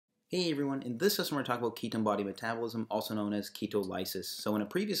Hey everyone, in this lesson we're going to talk about ketone body metabolism, also known as ketolysis. So in a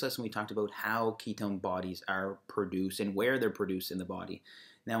previous lesson we talked about how ketone bodies are produced and where they're produced in the body.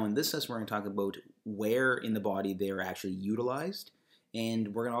 Now in this lesson we're going to talk about where in the body they are actually utilized,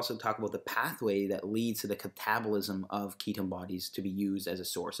 and we're going to also talk about the pathway that leads to the catabolism of ketone bodies to be used as a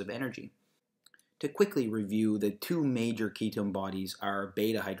source of energy. To quickly review, the two major ketone bodies are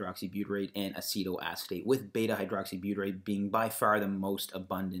beta-hydroxybutyrate and acetoacetate, with beta-hydroxybutyrate being by far the most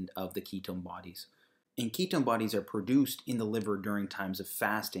abundant of the ketone bodies. And ketone bodies are produced in the liver during times of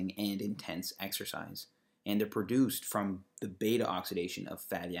fasting and intense exercise. And they're produced from the beta oxidation of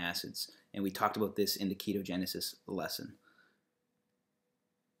fatty acids. And we talked about this in the ketogenesis lesson.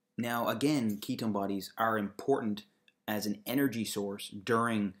 Now again, ketone bodies are important as an energy source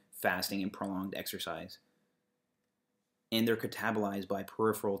during fasting and prolonged exercise. And they're catabolized by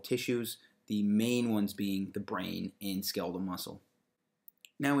peripheral tissues, the main ones being the brain and skeletal muscle.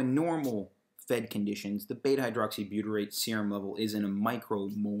 Now in normal fed conditions, the beta-hydroxybutyrate serum level is in a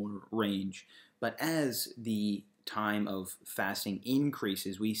micromolar range, but as the time of fasting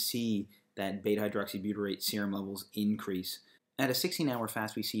increases, we see that beta-hydroxybutyrate serum levels increase. At a 16-hour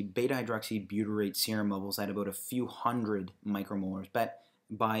fast, we see beta-hydroxybutyrate serum levels at about a few hundred micromolars, but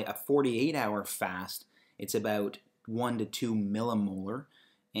by a 48-hour fast, it's about 1 to 2 millimolar,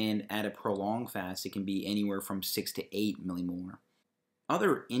 and at a prolonged fast, it can be anywhere from 6 to 8 millimolar.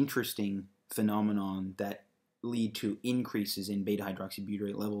 Other interesting phenomenon that lead to increases in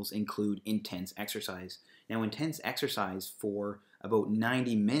beta-hydroxybutyrate levels include intense exercise. Now, intense exercise for about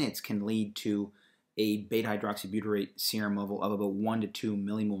 90 minutes can lead to a beta-hydroxybutyrate serum level of about 1 to 2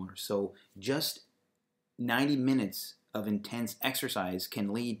 millimolar. So just 90 minutes of intense exercise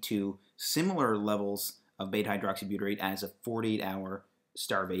can lead to similar levels of beta-hydroxybutyrate as a 48-hour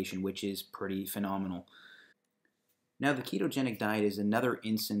starvation, which is pretty phenomenal. Now, the ketogenic diet is another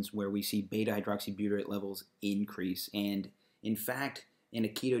instance where we see beta-hydroxybutyrate levels increase, and in fact, in a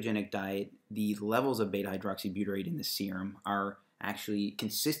ketogenic diet, the levels of beta-hydroxybutyrate in the serum are actually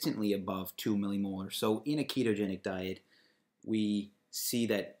consistently above 2 millimolar. So in a ketogenic diet, we see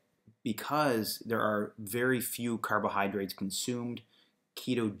that because there are very few carbohydrates consumed,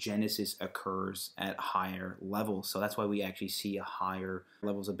 ketogenesis occurs at higher levels. So that's why we actually see a higher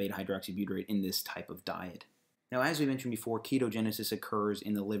levels of beta-hydroxybutyrate in this type of diet. Now, as we mentioned before, ketogenesis occurs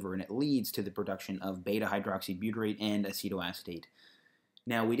in the liver and it leads to the production of beta-hydroxybutyrate and acetoacetate.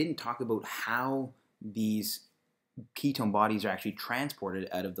 Now, we didn't talk about how these ketone bodies are actually transported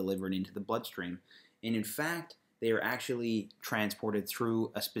out of the liver and into the bloodstream. And in fact, they are actually transported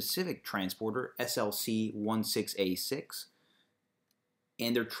through a specific transporter, SLC16A6,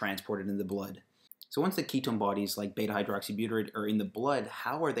 and they're transported in the blood. So once the ketone bodies like beta-hydroxybutyrate are in the blood,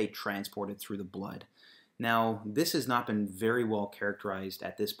 how are they transported through the blood? Now, this has not been very well characterized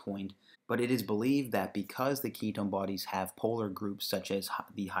at this point, but it is believed that because the ketone bodies have polar groups such as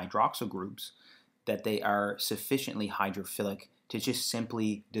the hydroxyl groups, that they are sufficiently hydrophilic to just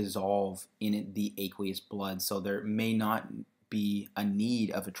simply dissolve in the aqueous blood, so there may not be a need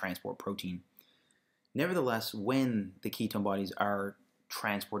of a transport protein. Nevertheless, when the ketone bodies are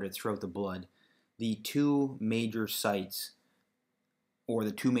transported throughout the blood, the two major sites or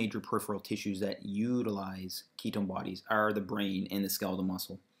the two major peripheral tissues that utilize ketone bodies are the brain and the skeletal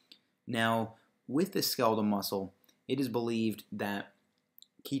muscle. Now, with the skeletal muscle, it is believed that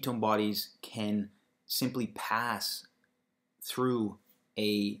ketone bodies can simply pass through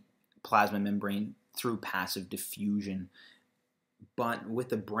a plasma membrane through passive diffusion. But with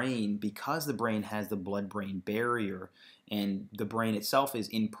the brain, because the brain has the blood-brain barrier and the brain itself is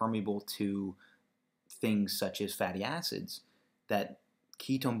impermeable to things such as fatty acids, that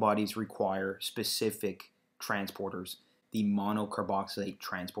ketone bodies require specific transporters, the monocarboxylate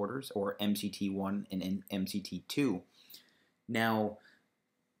transporters, or MCT1 and MCT2. Now,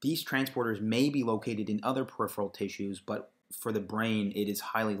 these transporters may be located in other peripheral tissues, but for the brain, it is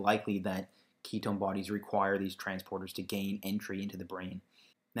highly likely that ketone bodies require these transporters to gain entry into the brain.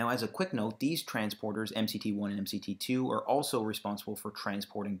 Now, as a quick note, these transporters, MCT1 and MCT2, are also responsible for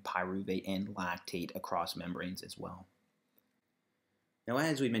transporting pyruvate and lactate across membranes as well. Now,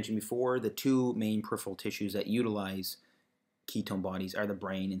 as we mentioned before, the two main peripheral tissues that utilize ketone bodies are the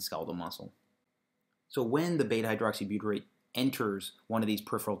brain and skeletal muscle. So when the beta-hydroxybutyrate enters one of these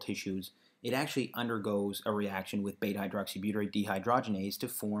peripheral tissues, it actually undergoes a reaction with beta-hydroxybutyrate dehydrogenase to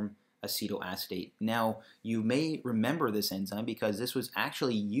form acetoacetate. Now, you may remember this enzyme because this was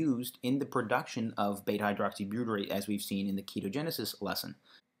actually used in the production of beta-hydroxybutyrate, as we've seen in the ketogenesis lesson.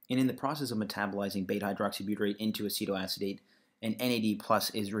 And in the process of metabolizing beta-hydroxybutyrate into acetoacetate, an NAD+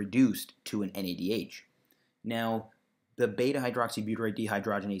 is reduced to an NADH. Now, The beta-hydroxybutyrate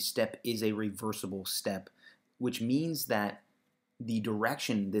dehydrogenase step is a reversible step, which means that the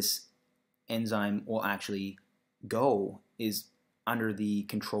direction this enzyme will actually go is under the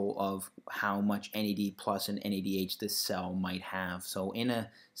control of how much NAD plus and NADH this cell might have. So in a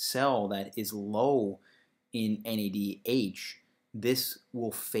cell that is low in NADH, this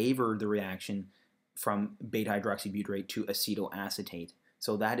will favor the reaction from beta-hydroxybutyrate to acetoacetate.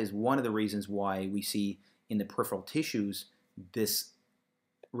 So that is one of the reasons why we see in the peripheral tissues this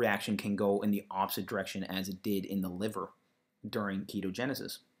reaction can go in the opposite direction as it did in the liver during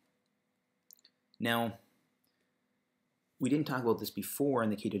ketogenesis. Now, we didn't talk about this before in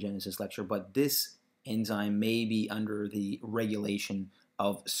the ketogenesis lecture, but this enzyme may be under the regulation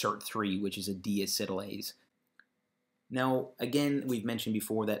of SIRT3, which is a deacetylase. Now, again, we've mentioned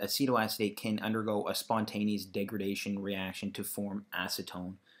before that acetoacetate can undergo a spontaneous degradation reaction to form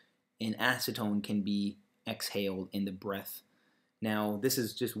acetone, and acetone can be exhaled in the breath. Now, this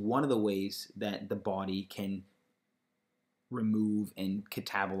is just one of the ways that the body can remove and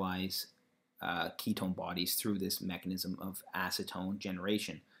catabolize ketone bodies through this mechanism of acetone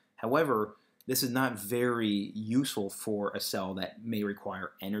generation. However, this is not very useful for a cell that may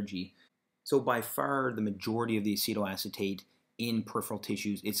require energy. So by far the majority of the acetoacetate in peripheral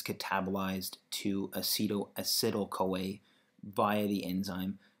tissues is catabolized to acetyl-CoA via the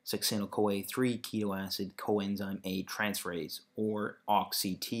enzyme succinyl-CoA 3 ketoacid coenzyme A transferase, or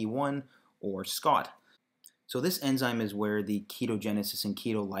OXCT1, or SCOT. So this enzyme is where the ketogenesis and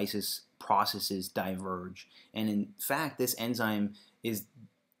ketolysis processes diverge. And in fact, this enzyme is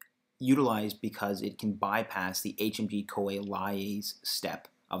utilized because it can bypass the HMG-CoA lyase step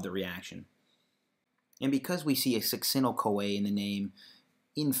of the reaction. And because we see a succinyl-CoA in the name,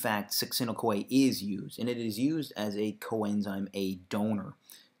 in fact, succinyl-CoA is used, and it is used as a coenzyme A donor.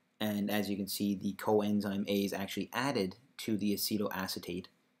 And as you can see, the coenzyme A is actually added to the acetoacetate.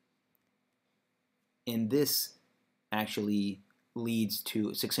 And this actually leads to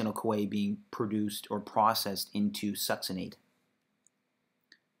succinyl-CoA being produced or processed into succinate.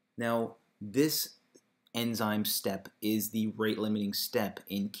 Now, this enzyme step is the rate-limiting step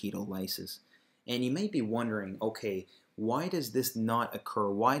in ketolysis. And you may be wondering, okay, why does this not occur?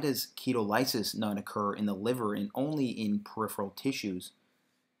 Why does ketolysis not occur in the liver and only in peripheral tissues?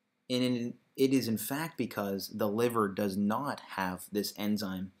 And it is in fact because the liver does not have this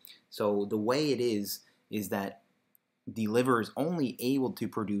enzyme. So the way it is that the liver is only able to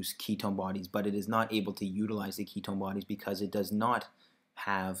produce ketone bodies, but it is not able to utilize the ketone bodies because it does not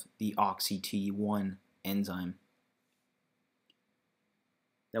have the OXCT1 enzyme.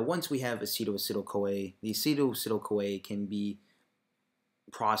 Now, once we have acetoacetyl-CoA, the acetoacetyl-CoA can be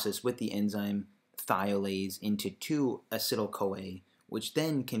processed with the enzyme thiolase into 2-acetyl-CoA, which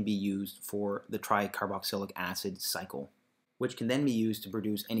then can be used for the tricarboxylic acid cycle, which can then be used to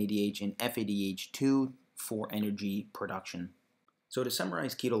produce NADH and FADH2 for energy production. So to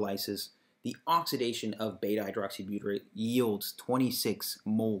summarize ketolysis, the oxidation of beta-hydroxybutyrate yields 26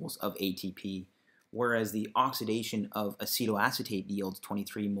 moles of ATP, whereas the oxidation of acetoacetate yields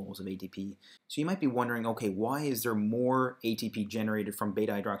 23 moles of ATP. So you might be wondering, okay, why is there more ATP generated from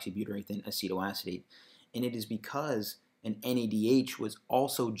beta-hydroxybutyrate than acetoacetate? And it is because an NADH was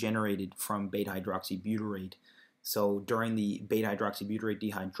also generated from beta-hydroxybutyrate. So during the beta-hydroxybutyrate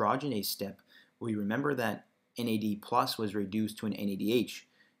dehydrogenase step, we remember that NAD plus was reduced to an NADH.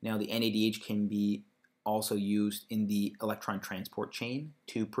 Now the NADH can be also used in the electron transport chain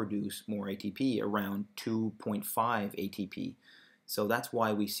to produce more ATP, around 2.5 ATP. So that's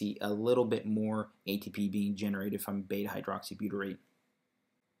why we see a little bit more ATP being generated from beta-hydroxybutyrate.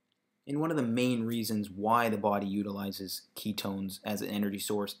 And one of the main reasons why the body utilizes ketones as an energy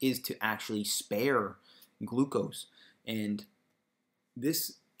source is to actually spare glucose. And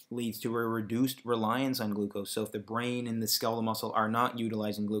this leads to a reduced reliance on glucose. So if the brain and the skeletal muscle are not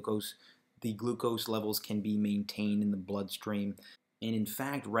utilizing glucose, the glucose levels can be maintained in the bloodstream. And in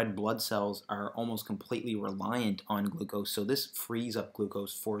fact, red blood cells are almost completely reliant on glucose. So this frees up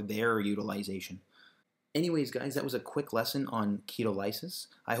glucose for their utilization. Anyways, guys, that was a quick lesson on ketolysis.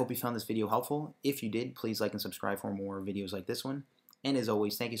 I hope you found this video helpful. If you did, please like and subscribe for more videos like this one. And as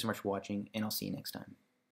always, thank you so much for watching, and I'll see you next time.